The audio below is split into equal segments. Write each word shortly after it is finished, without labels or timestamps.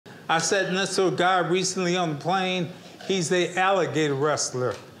I sat next to a guy recently on the plane. He's the alligator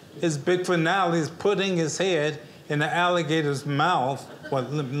wrestler. His big finale is putting his head in the alligator's mouth. Well,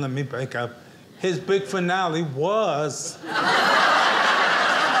 let me back up. His big finale was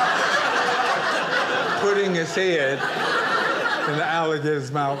putting his head in the alligator's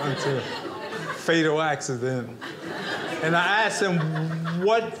mouth into a fatal accident. And I asked him,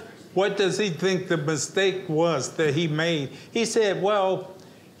 what does he think the mistake was that he made? He said, well,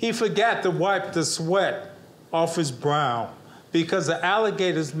 he forgot to wipe the sweat off his brow because the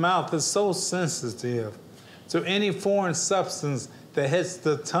alligator's mouth is so sensitive to any foreign substance that hits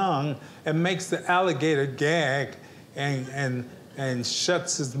the tongue and makes the alligator gag and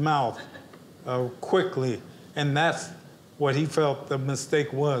shuts his mouth quickly. And that's what he felt the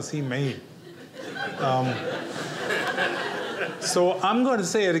mistake was he made. So I'm going to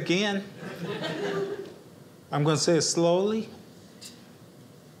say it again. I'm going to say it slowly.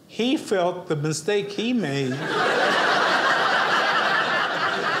 He felt the mistake he made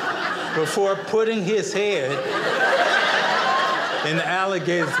before putting his head in the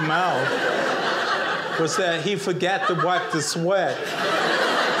alligator's mouth was that he forgot to wipe the sweat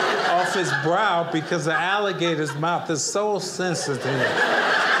off his brow because the alligator's mouth is so sensitive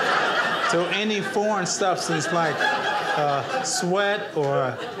to any foreign substance like sweat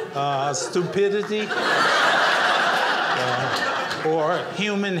or stupidity or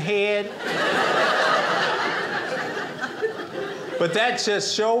human head. But that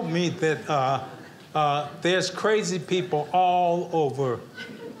just showed me that there's crazy people all over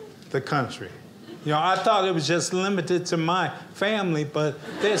the country. You know, I thought it was just limited to my family, but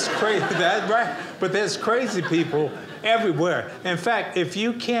there's crazy, that's right, but there's crazy people everywhere. In fact, if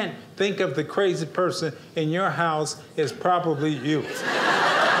you can't think of the crazy person in your house, it's probably you.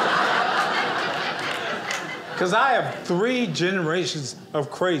 Because I have 3 generations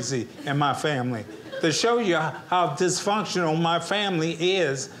of crazy in my family. To show you how dysfunctional my family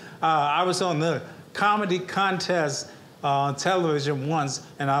is, I was on the comedy contest on television once,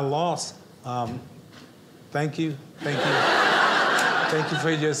 and I lost. Thank you. Thank you for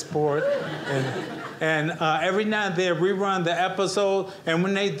your support. And every now and then rerun the episode, and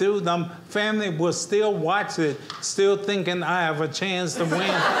when they do, the family will still watch it, still thinking I have a chance to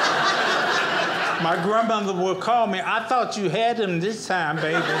win. My grandmother will call me, I thought you had him this time,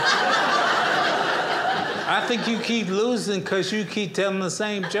 baby. I think you keep losing because you keep telling the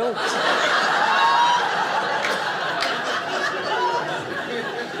same jokes.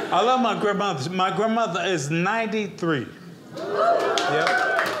 I love my grandmother. My grandmother is 93. Yep.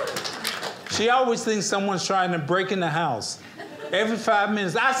 She always thinks someone's trying to break in the house. Every 5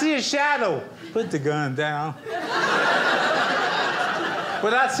 minutes, I see a shadow. Put the gun down.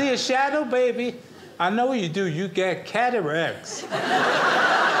 But I see a shadow, baby. I know you do. You got cataracts.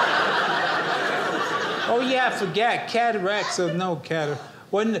 Oh, yeah, I forgot. Cataracts or no cataracts.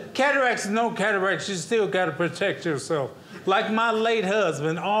 When cataracts or no cataracts, you still got to protect yourself. Like my late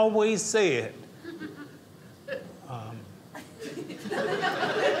husband always said.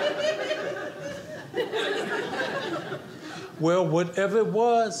 Well, whatever it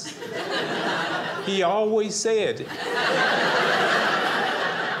was, he always said it.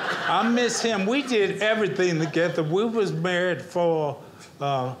 I miss him. We did everything together. We was married for,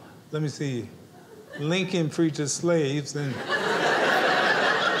 let me see, Lincoln freed the slaves in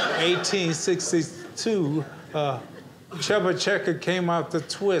 1862. Whittaker came out the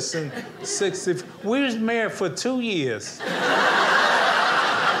twist in 60. We was married for 2 years.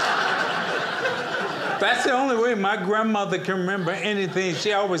 That's the only way my grandmother can remember anything.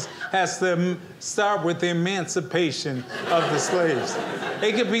 She always has to start with the emancipation of the slaves.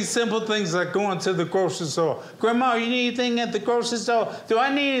 It could be simple things like going to the grocery store. Grandma, you need anything at the grocery store? Do I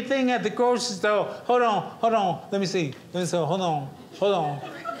need anything at the grocery store? Hold on. Let me see. Hold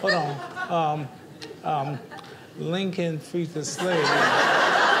on. Lincoln freed the slaves.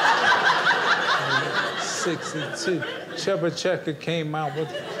 62. Whittaker came out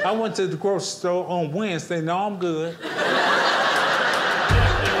with. I went to the grocery store on Wednesday. No, I'm good.